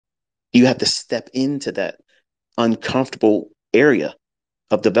You have to step into that uncomfortable area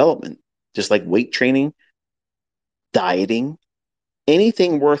of development, just like weight training, dieting,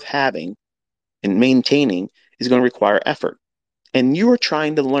 anything worth having and maintaining is going to require effort. And you are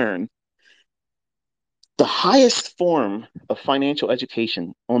trying to learn the highest form of financial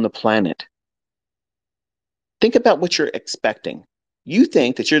education on the planet. Think about what you're expecting. You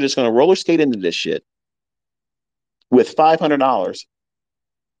think that you're just going to roller skate into this shit with $500,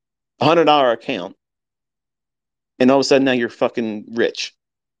 $100 account, and all of a sudden now you're fucking rich.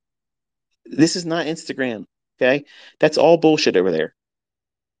 This is not Instagram. Okay. That's all bullshit over there.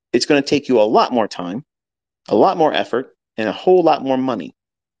 It's going to take you a lot more time, a lot more effort, and a whole lot more money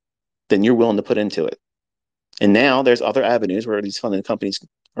than you're willing to put into it. And now there's other avenues where these funding companies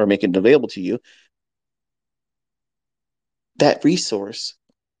are making it available to you. That resource,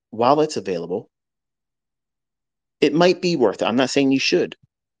 while it's available, it might be worth it. I'm not saying you should.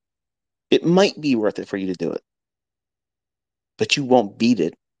 It might be worth it for you to do it, but you won't beat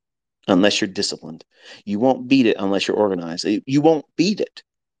it unless you're disciplined. You won't beat it unless you're organized. You won't beat it.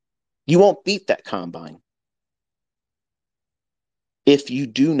 You won't beat that combine if you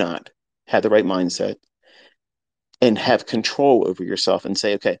do not have the right mindset and have control over yourself and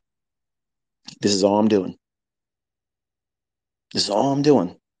say, okay, this is all I'm doing. This is all I'm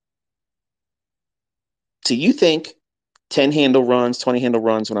doing. So you think 10 handle runs, 20 handle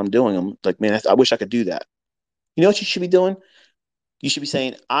runs when I'm doing them, like, man, I wish I could do that. You know what you should be doing? You should be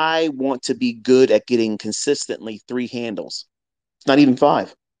saying, I want to be good at getting consistently 3 handles. It's not even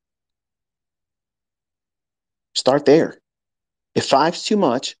 5. Start there. If 5's too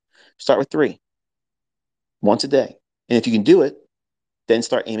much, start with 3 once a day. And if you can do it, then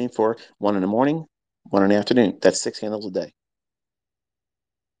start aiming for 1 in the morning, 1 in the afternoon. That's 6 handles a day.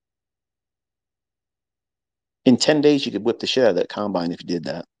 In 10 days, you could whip the shit out of that combine if you did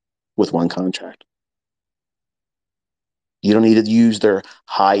that with one contract. You don't need to use their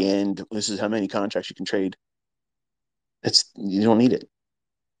high end. This is how many contracts you can trade. You don't need it.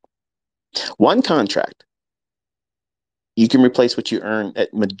 One contract, you can replace what you earn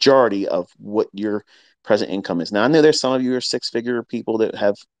at majority of what your present income is. Now I know there's some of you are 6-figure people that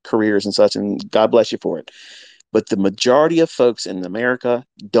have careers and such, and God bless you for it. But the majority of folks in America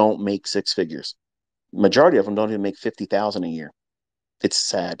don't make 6 figures. Majority of them don't even make 50,000 a year. It's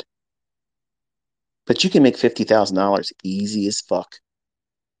sad. But you can make $50,000 easy as fuck,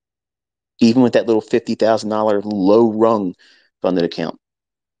 even with that little $50,000 low rung funded account.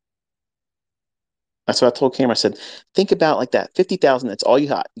 That's what I told Cameron. I said, think about like that 50,000. That's all you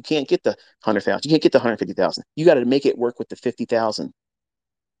got. You can't get the 100,000. You can't get the 150,000. You got to make it work with the 50,000.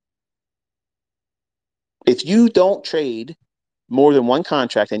 If you don't trade more than one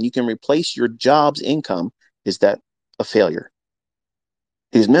contract and you can replace your job's income, is that a failure?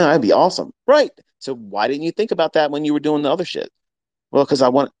 He goes, man, that'd be awesome. Right. So why didn't you think about that when you were doing the other shit? Well,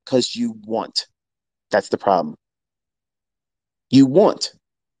 because you want. That's the problem. You want.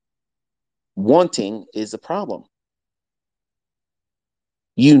 Wanting is the problem.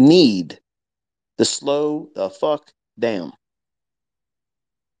 You need to slow the fuck down.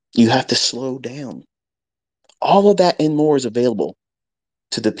 You have to slow down. All of that and more is available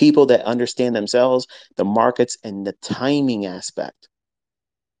to the people that understand themselves, the markets, and the timing aspect.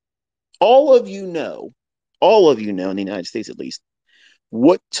 All of you know, all of you know in the United States at least,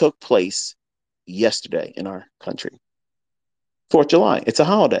 what took place yesterday in our country. 4th of July, it's a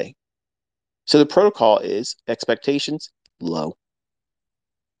holiday. So the protocol is expectations low.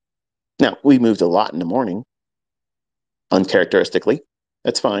 Now, we moved a lot in the morning, uncharacteristically.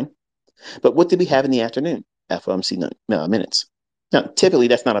 That's fine. But what did we have in the afternoon? FOMC minutes. Now, typically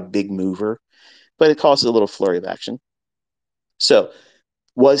that's not a big mover, but it causes a little flurry of action. So,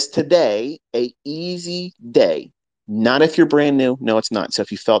 was today a easy day? Not if you're brand new. No, it's not. So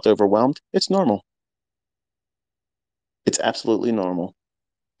if you felt overwhelmed, it's normal. It's absolutely normal.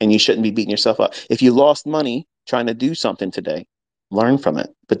 And you shouldn't be beating yourself up. If you lost money trying to do something today, learn from it,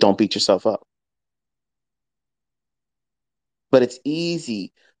 but don't beat yourself up. But it's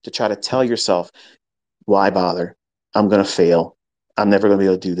easy to try to tell yourself, why bother? I'm going to fail. I'm never going to be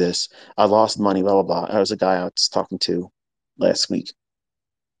able to do this. I lost money, blah, blah, blah. I was a guy I was talking to last week.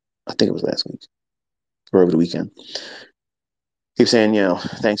 I think it was last week or over the weekend. Keep saying,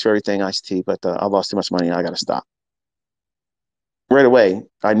 thanks for everything, ICT, but I lost too much money. I got to stop. Right away,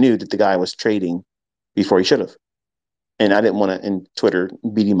 I knew that the guy was trading before he should have. And I didn't want to, in Twitter,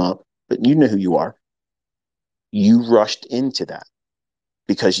 beat him up, but you know who you are. You rushed into that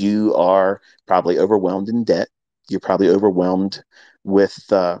because you are probably overwhelmed in debt. You're probably overwhelmed with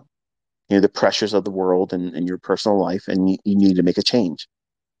the pressures of the world and your personal life, and you need to make a change.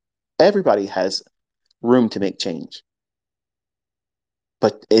 Everybody has room to make change.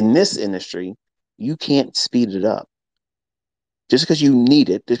 But in this industry, you can't speed it up. Just because you need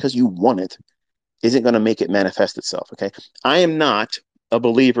it, just because you want it, isn't going to make it manifest itself. Okay. I am not a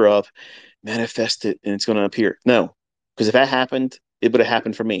believer of manifest it and it's going to appear. No, because if that happened, it would have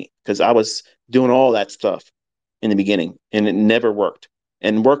happened for me because I was doing all that stuff in the beginning and it never worked.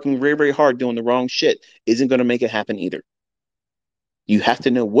 And working very, very hard doing the wrong shit isn't going to make it happen either. You have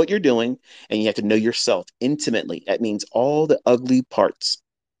to know what you're doing and you have to know yourself intimately. That means all the ugly parts,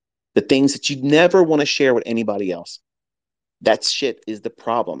 the things that you never want to share with anybody else. That shit is the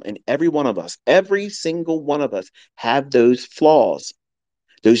problem. And every one of us, every single one of us have those flaws,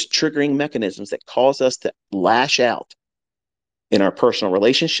 those triggering mechanisms that cause us to lash out in our personal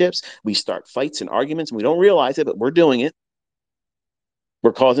relationships. We start fights and arguments and we don't realize it, but we're doing it.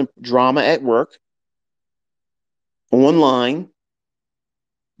 We're causing drama at work, online.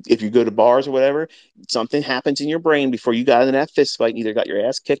 If you go to bars or whatever, something happens in your brain before you got in that fist fight, either got your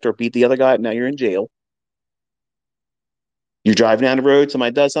ass kicked or beat the other guy up. Now you're in jail. You're driving down the road,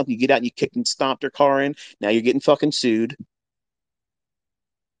 somebody does something, you get out and you kick and stomp their car in. Now you're getting fucking sued.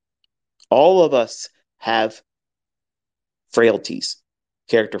 All of us have frailties,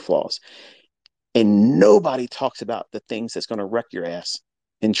 character flaws, and nobody talks about the things that's going to wreck your ass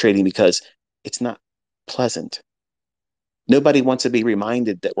in trading because it's not pleasant. Nobody wants to be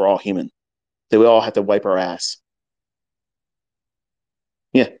reminded that we're all human, that we all have to wipe our ass.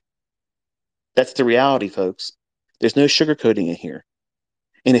 Yeah, that's the reality, folks. There's no sugarcoating in here.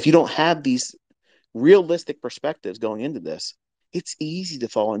 And if you don't have these realistic perspectives going into this, it's easy to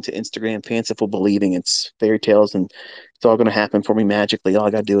fall into Instagram fanciful believing it's fairy tales and it's all going to happen for me magically. All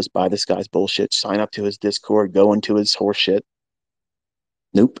I got to do is buy this guy's bullshit, sign up to his Discord, go into his horse shit.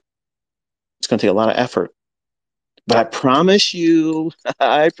 Nope. It's going to take a lot of effort. But I promise you,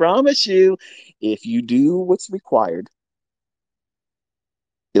 I promise you, if you do what's required,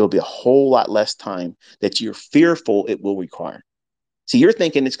 it'll be a whole lot less time that you're fearful it will require. See, you're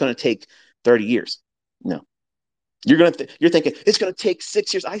thinking it's going to take 30 years. No. You're thinking it's going to take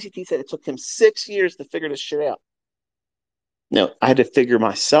 6 years. ICT said it took him 6 years to figure this shit out. No, I had to figure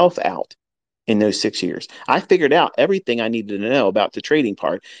myself out in those 6 years. I figured out everything I needed to know about the trading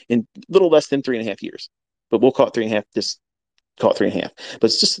part in a little less than 3.5 years. But we'll call it 3.5. Just call it 3.5. But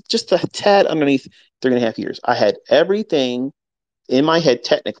it's just a tad underneath 3.5 years. I had everything in my head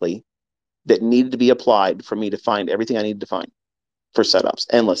technically that needed to be applied for me to find everything I needed to find for setups,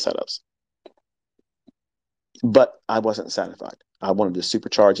 endless setups. But I wasn't satisfied. I wanted to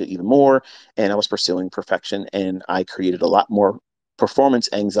supercharge it even more, and I was pursuing perfection, and I created a lot more performance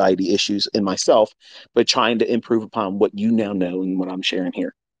anxiety issues in myself, but trying to improve upon what you now know and what I'm sharing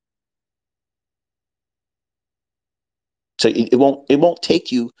here. So it won't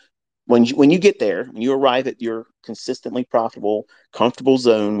take you when you get there, when you arrive at your consistently profitable, comfortable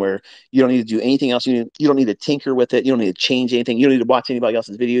zone where you don't need to do anything else. You don't need to tinker with it. You don't need to change anything. You don't need to watch anybody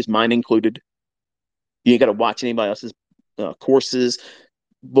else's videos, mine included. You ain't got to watch anybody else's courses,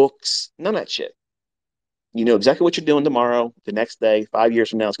 books, none of that shit. You know exactly what you're doing tomorrow, the next day, 5 years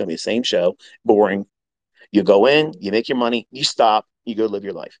from now, it's going to be the same show, boring. You go in, you make your money, you stop, you go live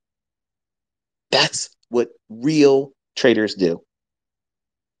your life. That's what real traders do.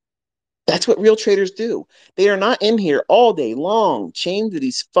 That's what real traders do. They are not in here all day long, chained to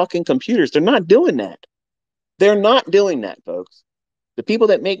these fucking computers. They're not doing that. They're not doing that, folks. The people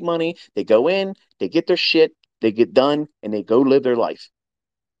that make money, they go in, they get their shit, they get done, and they go live their life.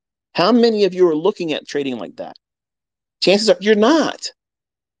 How many of you are looking at trading like that? Chances are you're not.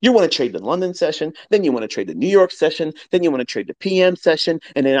 You want to trade the London session, then you want to trade the New York session, then you want to trade the PM session,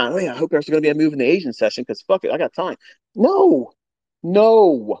 and then oh yeah, I hope there's going to be a move in the Asian session because fuck it, I got time. No,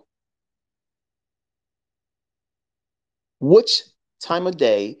 no. Which time of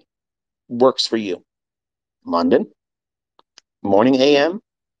day works for you? London, morning AM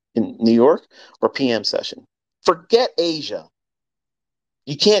in New York, or PM session? Forget Asia.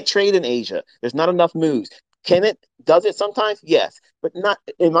 You can't trade in Asia. There's not enough moves. Can it? Does it sometimes? Yes. But not,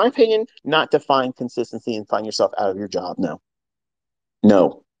 in my opinion, not to find consistency and find yourself out of your job. No.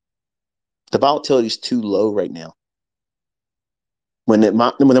 No. The volatility is too low right now. When the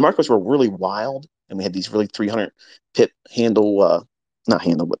markets were really wild and we had these really 300 pip handle, not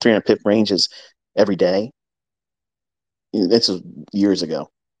handle, but 300 pip ranges every day, this was years ago.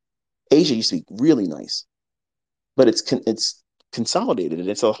 Asia used to be really nice, but it's consolidated and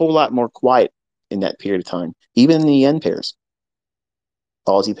it's a whole lot more quiet in that period of time. Even in the yen pairs,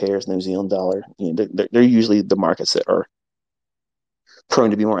 Aussie pairs, New Zealand dollar, they're usually the markets that are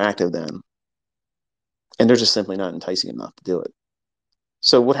prone to be more active then, and they're just simply not enticing enough to do it.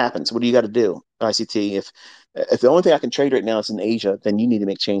 So what happens? What do you got to do, ICT? If the only thing I can trade right now is in Asia, then you need to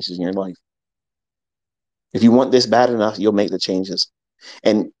make changes in your life. If you want this bad enough, you'll make the changes.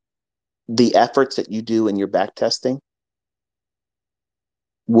 And the efforts that you do in your back testing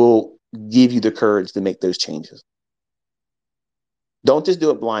will give you the courage to make those changes. Don't just do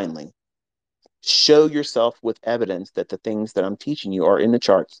it blindly. Show yourself with evidence that the things that I'm teaching you are in the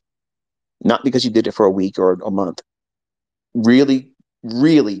charts, not because you did it for a week or a month. Really,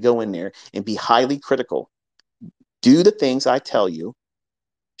 really go in there and be highly critical. Do the things I tell you,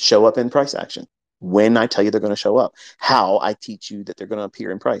 show up in price action. When I tell you they're going to show up, how I teach you that they're going to appear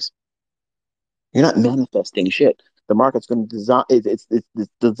in price. You're not manifesting shit. The market's going to design. It's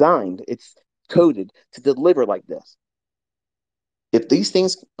designed. It's coded to deliver like this. If these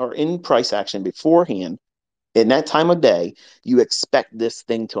things are in price action beforehand, in that time of day, you expect this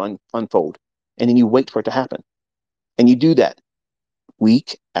thing to unfold, and then you wait for it to happen, and you do that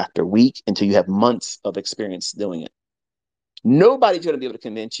week after week until you have months of experience doing it. Nobody's going to be able to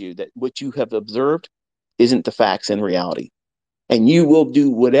convince you that what you have observed isn't the facts in reality. And you will do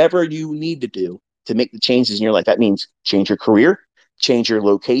whatever you need to do to make the changes in your life. That means change your career, change your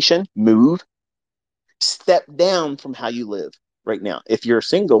location, move, step down from how you live right now. If you're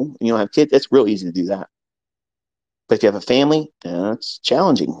single and you don't have kids, it's real easy to do that. But if you have a family, it's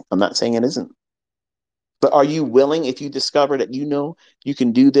challenging. I'm not saying it isn't. But are you willing, if you discover that you know you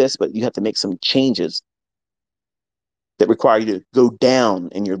can do this, but you have to make some changes that require you to go down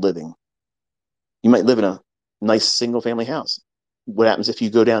in your living? You might live in a nice single family house. What happens if you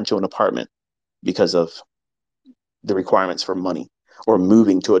go down to an apartment because of the requirements for money or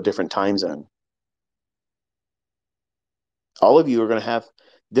moving to a different time zone? All of you are going to have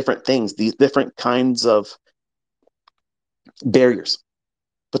different things, these different kinds of barriers,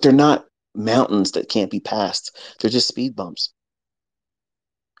 but they're not mountains that can't be passed. They're just speed bumps.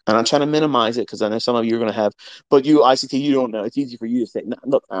 And I'm trying to minimize it because I know some of you are going to have, but you, ICT, you don't know. It's easy for you to say. No,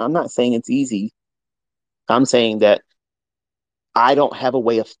 look, I'm not saying it's easy. I'm saying that I don't have a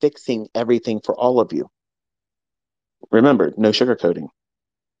way of fixing everything for all of you. Remember, no sugarcoating.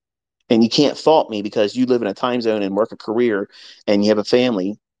 And you can't fault me because you live in a time zone and work a career and you have a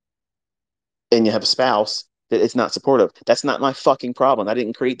family and you have a spouse that is not supportive. That's not my fucking problem. I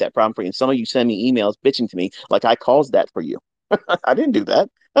didn't create that problem for you. And some of you send me emails bitching to me like I caused that for you. I didn't do that.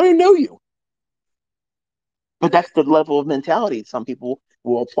 I don't even know you. But that's the level of mentality some people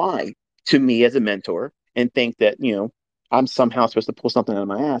will apply to me as a mentor and think that, I'm somehow supposed to pull something out of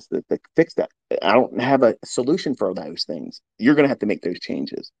my ass that fix that. I don't have a solution for those things. You're going to have to make those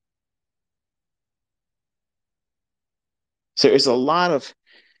changes. So there's a lot of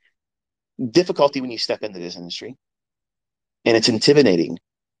difficulty when you step into this industry, and it's intimidating.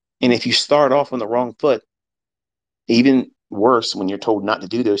 And if you start off on the wrong foot, even worse when you're told not to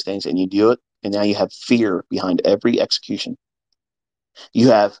do those things and you do it, and now you have fear behind every execution. You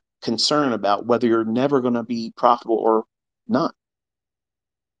have concern about whether you're never going to be profitable or not.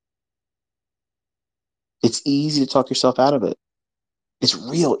 It's easy to talk yourself out of it. It's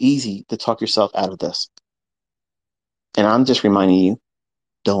real easy to talk yourself out of this. And I'm just reminding you,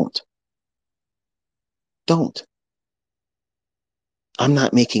 don't. Don't. I'm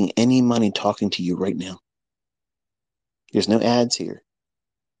not making any money talking to you right now. There's no ads here.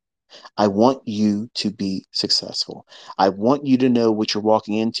 I want you to be successful. I want you to know what you're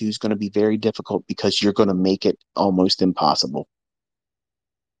walking into is going to be very difficult because you're going to make it almost impossible.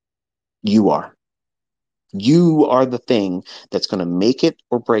 You are. You are the thing that's going to make it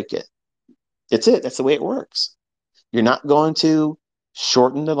or break it. It's it. That's the way it works. You're not going to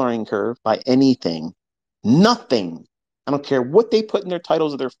shorten the learning curve by anything. Nothing. I don't care what they put in their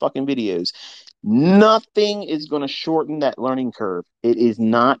titles of their fucking videos. Nothing is going to shorten that learning curve. It is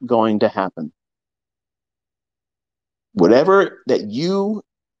not going to happen. Whatever that you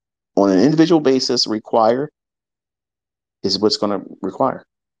on an individual basis require is what's going to require.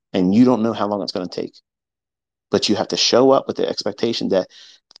 And you don't know how long it's going to take. But you have to show up with the expectation that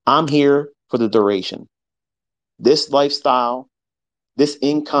I'm here for the duration. This lifestyle, this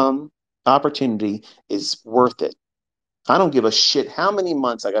income opportunity is worth it. I don't give a shit how many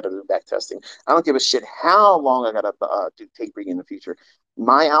months I got to do back testing. I don't give a shit how long I got to do tapering in the future.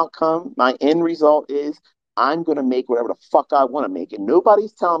 My outcome, my end result is I'm going to make whatever the fuck I want to make. And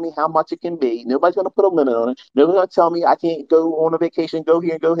nobody's telling me how much it can be. Nobody's going to put a limit on it. Nobody's going to tell me I can't go on a vacation, go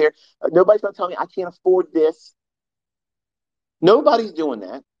here and go here. Nobody's going to tell me I can't afford this. Nobody's doing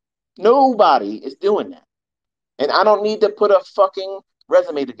that. Nobody is doing that. And I don't need to put a fucking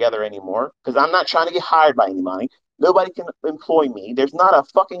resume together anymore because I'm not trying to get hired by anybody. Nobody can employ me. There's not a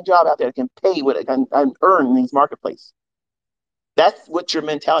fucking job out there that can pay what I can earn in these marketplaces. That's what your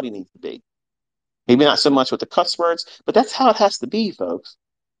mentality needs to be. Maybe not so much with the cuss words, but that's how it has to be, folks.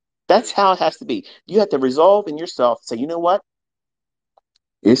 That's how it has to be. You have to resolve in yourself, say, you know what?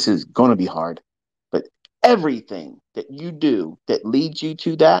 This is going to be hard. But everything that you do that leads you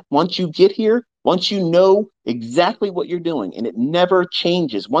to that, once you get here, once you know exactly what you're doing and it never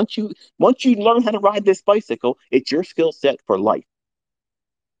changes. Once you learn how to ride this bicycle, it's your skill set for life.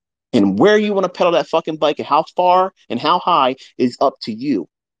 And where you want to pedal that fucking bike and how far and how high is up to you.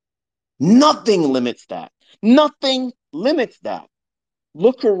 Nothing limits that. Nothing limits that.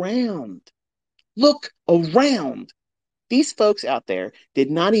 Look around. Look around. These folks out there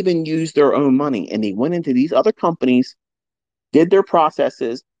did not even use their own money and they went into these other companies, did their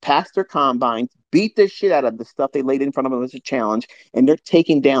processes, passed their combines, beat the shit out of the stuff they laid in front of them as a challenge, and they're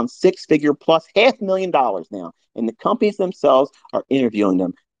taking down six-figure plus $500,000 now. And the companies themselves are interviewing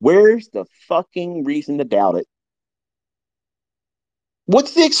them. Where's the fucking reason to doubt it?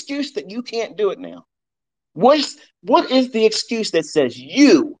 What's the excuse that you can't do it now? What is the excuse that says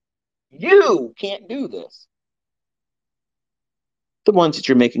you can't do this? The ones that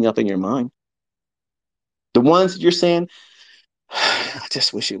you're making up in your mind. The ones that you're saying, I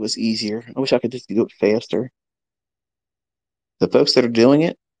just wish it was easier. I wish I could just do it faster. The folks that are doing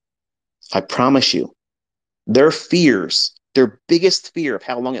it, I promise you, their fears, their biggest fear of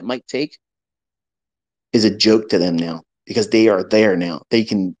how long it might take is a joke to them now because they are there now. They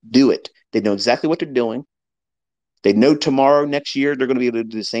can do it. They know exactly what they're doing. They know tomorrow, next year, they're going to be able to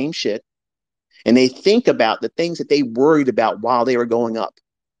do the same shit. And they think about the things that they worried about while they were going up.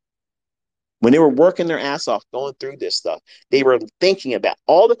 When they were working their ass off going through this stuff, they were thinking about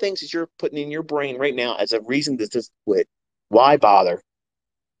all the things that you're putting in your brain right now as a reason to just quit. Why bother?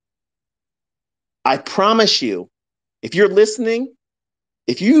 I promise you, if you're listening,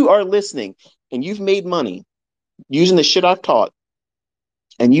 if you are listening and you've made money using the shit I've taught,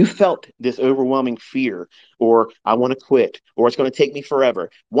 and you felt this overwhelming fear, or I want to quit, or it's going to take me forever.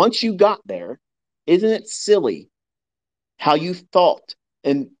 Once you got there, isn't it silly how you thought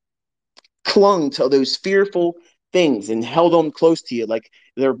and clung to those fearful things and held them close to you like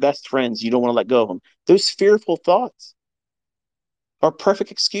they're best friends? You don't want to let go of them. Those fearful thoughts are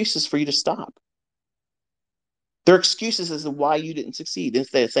perfect excuses for you to stop. They're excuses as to why you didn't succeed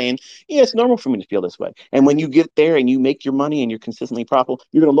instead of saying, yeah, it's normal for me to feel this way. And when you get there and you make your money and you're consistently profitable,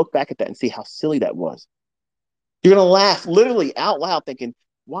 you're going to look back at that and see how silly that was. You're going to laugh literally out loud thinking,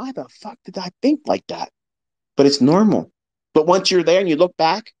 why the fuck did I think like that? But it's normal. But once you're there and you look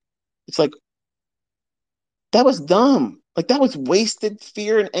back, it's like, that was dumb. Like that was wasted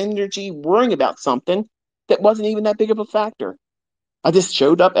fear and energy worrying about something that wasn't even that big of a factor. I just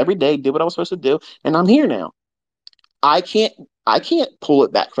showed up every day, did what I was supposed to do, and I'm here now. I can't I can't pull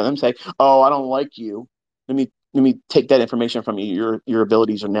it back from them and say, "Oh, I don't like you. Let me take that information from you. Your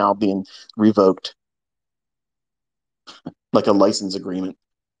abilities are now being revoked like a license agreement."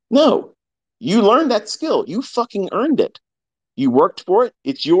 No. You learned that skill. You fucking earned it. You worked for it.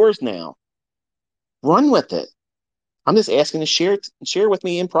 It's yours now. Run with it. I'm just asking to share with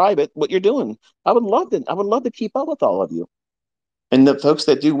me in private what you're doing. I would love to keep up with all of you. And the folks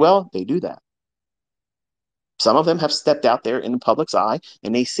that do well, they do that. Some of them have stepped out there in the public's eye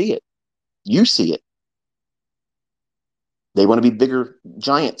and they see it. You see it. They want to be bigger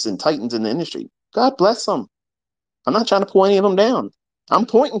giants and titans in the industry. God bless them. I'm not trying to pull any of them down. I'm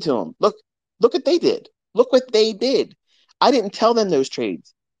pointing to them. Look what they did. Look what they did. I didn't tell them those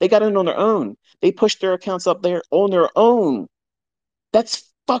trades. They got in on their own. They pushed their accounts up there on their own. That's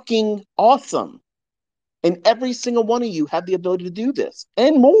fucking awesome. And every single one of you have the ability to do this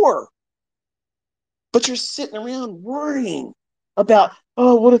and more. But you're sitting around worrying about,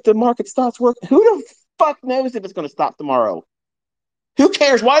 oh, what if the market stops working? Who the fuck knows if it's going to stop tomorrow? Who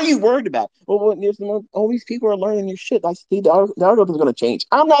cares? Why are you worried about? Well, all these people are learning your shit. I see the algorithm's going to change.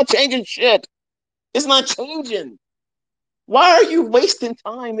 I'm not changing shit. It's not changing. Why are you wasting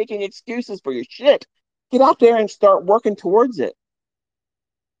time making excuses for your shit? Get out there and start working towards it.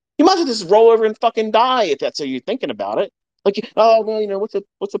 You might as well just roll over and fucking die if that's how you're thinking about it. Like, oh well,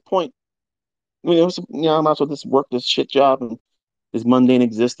 what's the point? I might as well just work this shit job and this mundane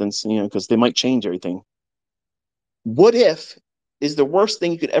existence, because they might change everything. What if is the worst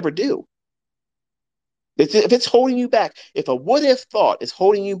thing you could ever do? If it's holding you back, if a what if thought is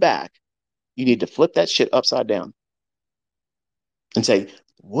holding you back, you need to flip that shit upside down and say,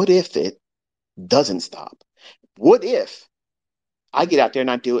 what if it doesn't stop? What if I get out there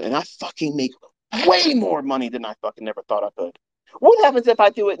and I do it and I fucking make way more money than I fucking never thought I could? What happens if I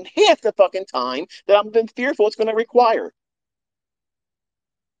do it in half the fucking time that I've been fearful it's going to require?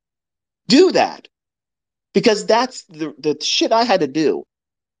 Do that. because that's the shit I had to do.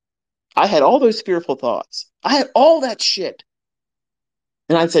 I had all those fearful thoughts. I had all that shit.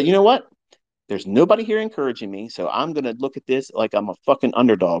 And I said, you know what? There's nobody here encouraging me. So I'm going to look at this like I'm a fucking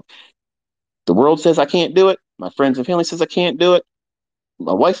underdog. The world says I can't do it. My friends and family says I can't do it.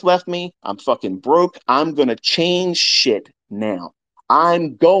 My wife left me. I'm fucking broke. I'm going to change shit now.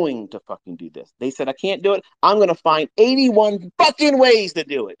 I'm going to fucking do this. They said I can't do it. I'm going to find 81 fucking ways to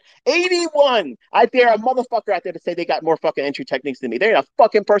do it. 81. I dare a motherfucker out there to say they got more fucking entry techniques than me. There ain't a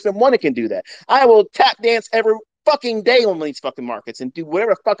fucking person one that can do that. I will tap dance every fucking day on these fucking markets and do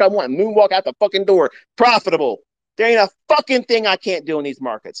whatever the fuck I want. Moonwalk out the fucking door. Profitable. There ain't a fucking thing I can't do in these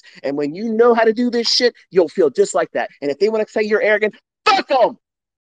markets. And when you know how to do this shit, you'll feel just like that. And if they want to say you're arrogant, fuck them.